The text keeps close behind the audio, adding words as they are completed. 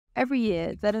Every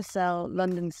year, ZSL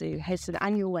London Zoo hosts an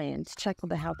annual weigh-in to check on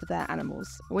the health of their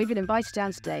animals. We've been invited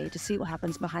down today to see what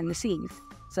happens behind the scenes.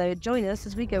 So join us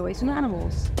as we go away some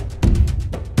animals.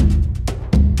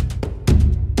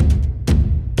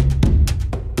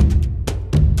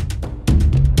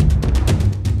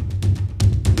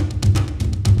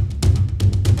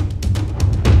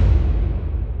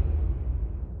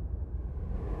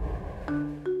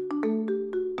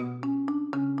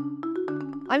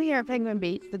 I'm here at Penguin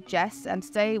Beach with Jess, and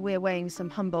today we're weighing some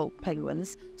Humboldt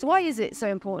penguins. So why is it so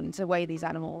important to weigh these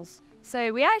animals?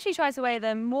 So we actually try to weigh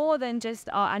them more than just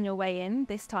our annual weigh-in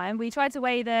this time. We try to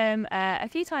weigh them a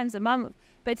few times a month,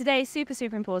 but today is super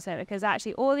important because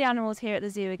actually all the animals here at the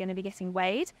zoo are going to be getting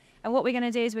weighed. And what we're going to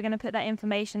do is we're going to put that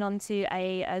information onto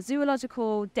a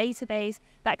zoological database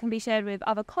that can be shared with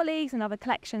other colleagues and other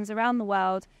collections around the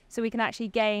world, so we can actually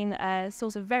gain a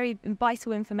source of very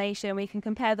vital information. We can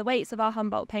compare the weights of our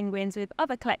Humboldt penguins with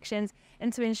other collections,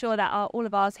 and to ensure that all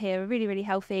of ours here are really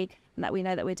healthy and that we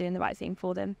know that we're doing the right thing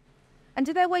for them. And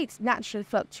do their weights naturally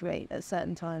fluctuate at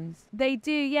certain times? They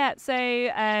do, yeah. So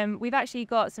we've actually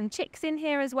got some chicks in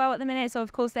here as well at the minute. So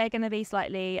of course they're going to be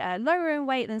slightly lower in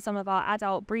weight than some of our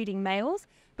adult breeding males.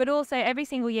 But also every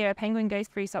single year a penguin goes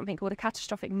through something called a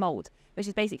catastrophic molt, which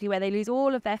is basically where they lose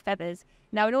all of their feathers.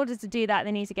 Now in order to do that,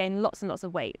 they need to gain lots and lots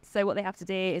of weight. So what they have to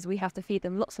do is we have to feed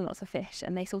them lots and lots of fish,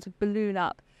 and they sort of balloon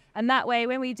up. And that way,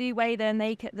 when we do weigh them,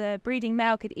 the breeding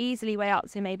male could easily weigh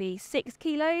up to maybe 6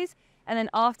 kilos. And then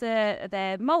after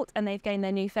their molt and they've gained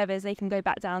their new feathers, they can go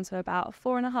back down to about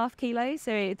 4.5 kilos.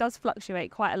 So it does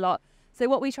fluctuate quite a lot. So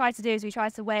what we try to do is we try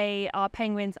to weigh our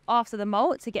penguins after the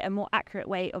molt to get a more accurate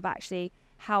weight of actually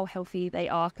how healthy they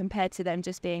are compared to them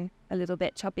just being a little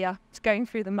bit chubbier going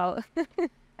through the molt.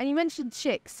 And you mentioned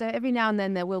chicks, so every now and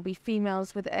then there will be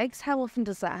females with eggs. How often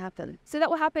does that happen? So that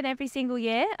will happen every single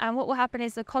year. And what will happen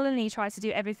is the colony tries to do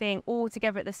everything all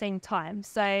together at the same time.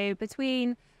 So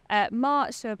between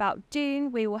March to about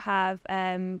June, we will have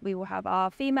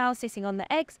our females sitting on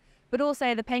the eggs, but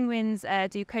also the penguins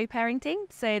do co-parenting,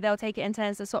 so they'll take it in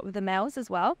turns to swap with the males as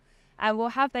well. And we'll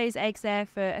have those eggs there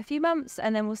for a few months,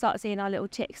 and then we'll start seeing our little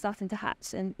chicks starting to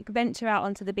hatch and venture out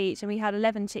onto the beach. And we had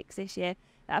 11 chicks this year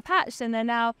that have hatched, and they're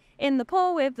now in the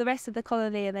pool with the rest of the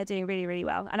colony, and they're doing really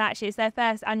well. And actually it's their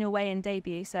first annual weigh-in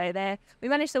debut, so we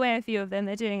managed to weigh a few of them.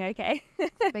 They're doing okay.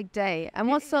 Big day. And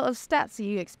what sort of stats are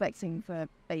you expecting for a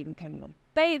baby penguin?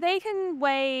 They can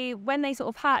weigh, when they sort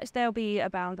of hatch, they'll be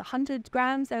around 100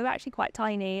 grams. They're actually quite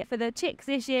tiny. For the chicks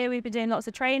this year, we've been doing lots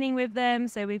of training with them.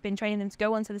 So we've been training them to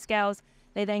go onto the scales.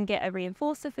 They then get a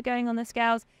reinforcer for going on the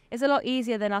scales. It's a lot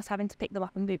easier than us having to pick them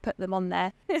up and put them on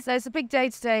there. So it's a big day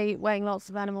today, weighing lots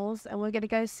of animals, and we're going to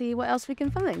go see what else we can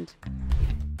find.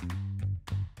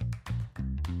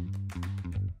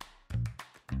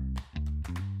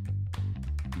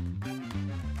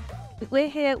 We're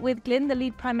here with Glyn, the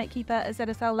lead primate keeper at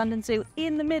ZSL London Zoo,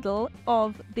 in the middle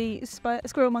of the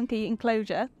squirrel monkey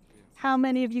enclosure. How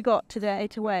many have you got today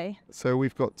to weigh? So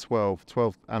we've got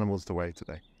 12 animals to weigh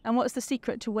today. And what's the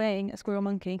secret to weighing a squirrel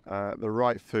monkey? The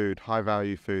right food, high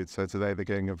value food. So today they're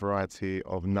getting a variety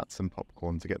of nuts and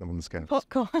popcorn to get them on the scales.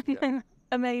 Popcorn, Yeah.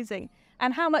 Amazing.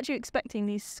 And how much are you expecting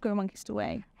these squirrel monkeys to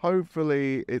weigh?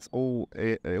 Hopefully it's all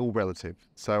relative.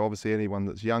 So obviously anyone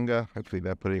that's younger, hopefully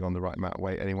they're putting on the right amount of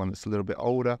weight. Anyone that's a little bit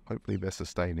older, hopefully they're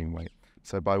sustaining weight.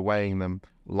 So by weighing them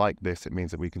like this, it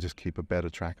means that we can just keep a better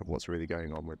track of what's really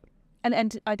going on with them.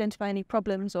 And identify any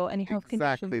problems or any health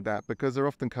conditions? Exactly that, because they're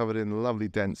often covered in lovely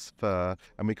dense fur,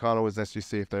 and we can't always necessarily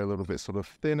see if they're a little bit sort of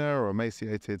thinner or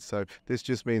emaciated. So this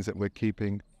just means that we're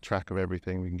keeping track of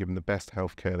everything. We can give them the best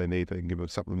health care they need. They can give them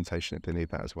supplementation if they need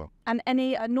that as well. And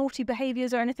any naughty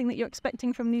behaviours or anything that you're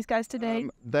expecting from these guys today?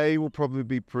 They will probably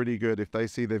be pretty good. If they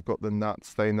see they've got the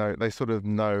nuts, they sort of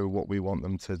know what we want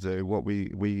them to do. What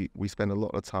we spend a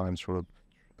lot of time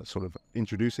sort of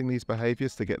introducing these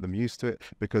behaviours to get them used to it,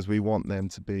 because we want them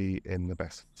to be in the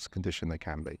best condition they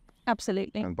can be.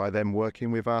 Absolutely. And by them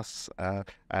working with us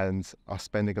and us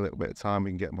spending a little bit of time,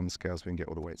 we can get them on the scales, we can get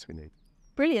all the weights we need.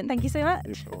 Brilliant, thank you so much.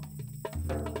 Yeah, sure.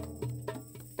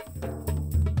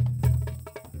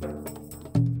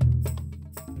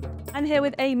 I'm here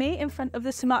with Amy in front of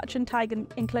the Sumatran tiger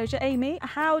enclosure. Amy,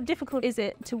 how difficult is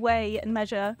it to weigh and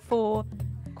measure for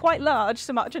quite large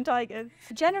Sumatran tigers?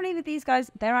 Generally with these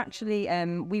guys, they're actually,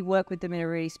 we work with them in a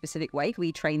really specific way.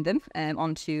 We train them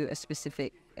onto a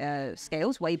specific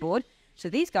scales, weigh board. So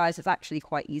these guys, it's actually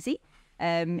quite easy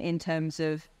in terms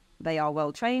of they are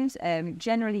well trained.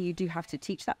 Generally, you do have to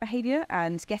teach that behaviour,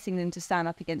 and getting them to stand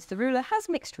up against the ruler has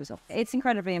mixed results. It's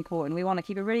incredibly important. We want to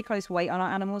keep a really close weight on our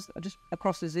animals, just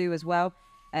across the zoo as well.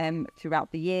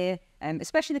 throughout the year,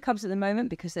 especially the cubs at the moment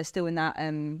because they're still in that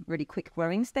really quick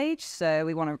growing stage. So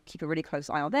we want to keep a really close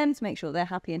eye on them to make sure they're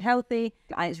happy and healthy.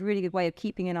 And it's a really good way of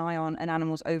keeping an eye on an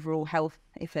animal's overall health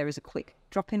if there is a quick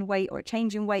drop in weight or a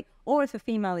change in weight, or if a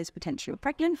female is potentially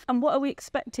pregnant. And what are we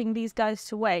expecting these guys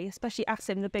to weigh, especially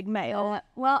Asim, the big male?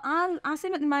 Well,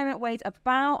 Asim at the moment weighs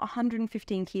about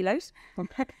 115 kilos,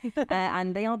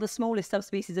 and they are the smallest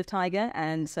subspecies of tiger,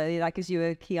 and so that gives you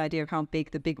a key idea of how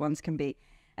big the big ones can be.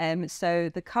 So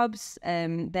the cubs,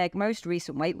 their most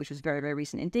recent weight, which was very, very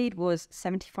recent indeed, was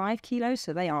 75 kilos.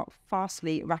 So they are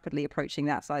rapidly approaching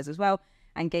that size as well.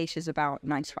 And geisha's about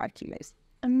 95 kilos.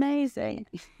 Amazing.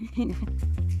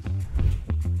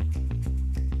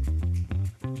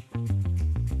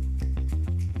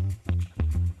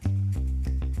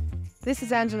 This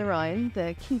is Angela Ryan,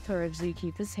 the keeper of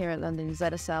Zookeepers here at London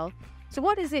ZSL. So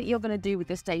what is it you're going to do with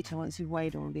this data once you've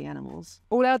weighed all the animals?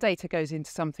 All our data goes into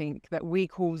something that we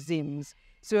call ZIMS,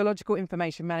 Zoological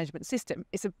Information Management System.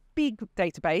 It's a big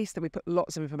database that we put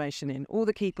lots of information in. All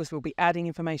the keepers will be adding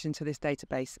information to this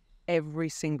database every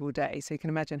single day, so you can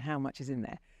imagine how much is in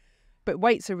there. But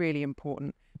weights are really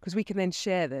important because we can then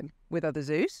share them with other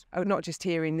zoos, not just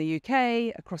here in the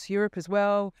UK, across Europe as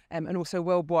well, and also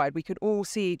worldwide. We could all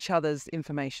see each other's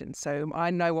information. So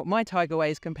I know what my tiger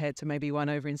weighs compared to maybe one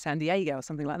over in San Diego or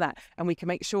something like that. And we can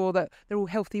make sure that they're all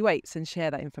healthy weights and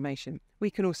share that information. We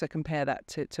can also compare that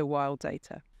to wild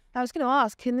data. I was going to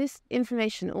ask, can this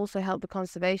information also help the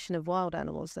conservation of wild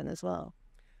animals then as well?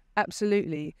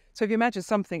 Absolutely. So if you imagine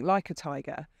something like a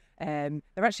tiger,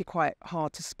 they're actually quite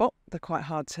hard to spot. They're quite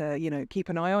hard to, keep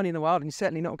an eye on in the wild, and you're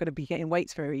certainly not going to be getting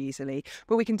weights very easily.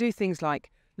 But we can do things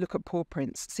like look at paw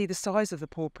prints, see the size of the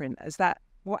paw print.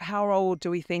 How old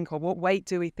do we think, or what weight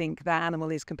do we think that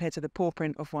animal is compared to the paw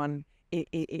print of one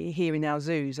here in our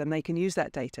zoos? And they can use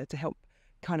that data to help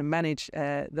kind of manage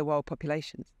the wild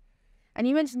populations. And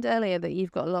you mentioned earlier that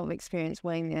you've got a lot of experience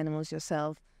weighing the animals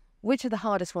yourself. Which are the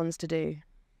hardest ones to do?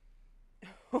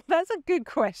 Well, that's a good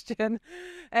question.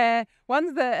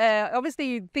 Ones that obviously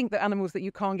you'd think that animals that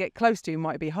you can't get close to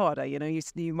might be harder.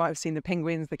 You might have seen the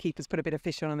penguins, the keepers put a bit of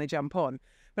fish on and they jump on.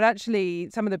 But actually,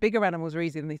 some of the bigger animals are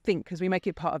easier than they think because we make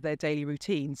it part of their daily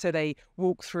routine. So they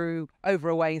walk through over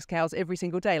a weighing scales every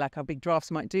single day, like our big giraffes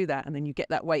might do that. And then you get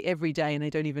that weight every day and they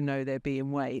don't even know they're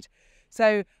being weighed.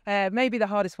 So maybe the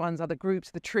hardest ones are the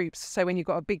groups, the troops. So when you've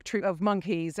got a big troop of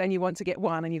monkeys and you want to get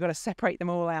one and you've got to separate them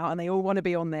all out and they all want to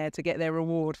be on there to get their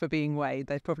reward for being weighed,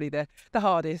 they're probably the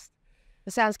hardest.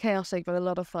 It sounds chaotic, but a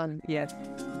lot of fun. Yes.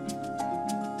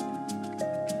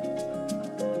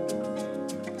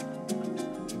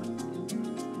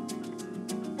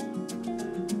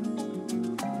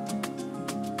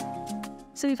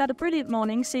 So we've had a brilliant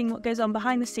morning seeing what goes on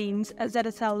behind the scenes at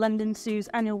ZSL London Zoo's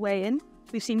annual weigh-in.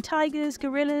 We've seen tigers,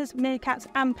 gorillas, meerkats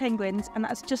and penguins, and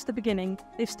that's just the beginning.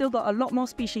 They've still got a lot more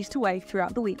species to weigh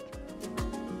throughout the week.